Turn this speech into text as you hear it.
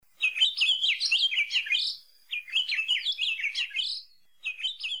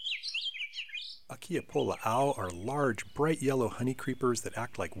Sciapola owl are large, bright yellow honey creepers that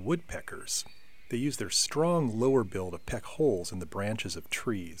act like woodpeckers. They use their strong lower bill to peck holes in the branches of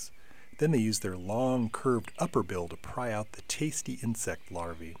trees. Then they use their long, curved upper bill to pry out the tasty insect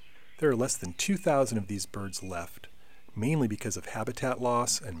larvae. There are less than 2,000 of these birds left, mainly because of habitat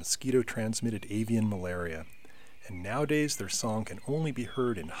loss and mosquito-transmitted avian malaria. And nowadays their song can only be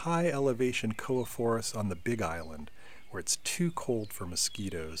heard in high-elevation koa forests on the Big Island, where it's too cold for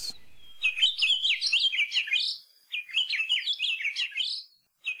mosquitoes.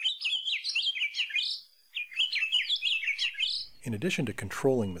 In addition to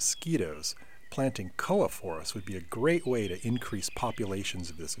controlling mosquitoes, planting koa forests would be a great way to increase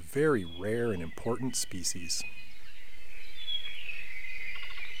populations of this very rare and important species.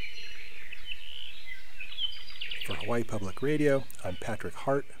 For Hawaii Public Radio, I'm Patrick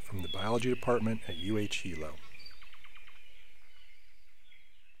Hart from the Biology Department at UH Hilo.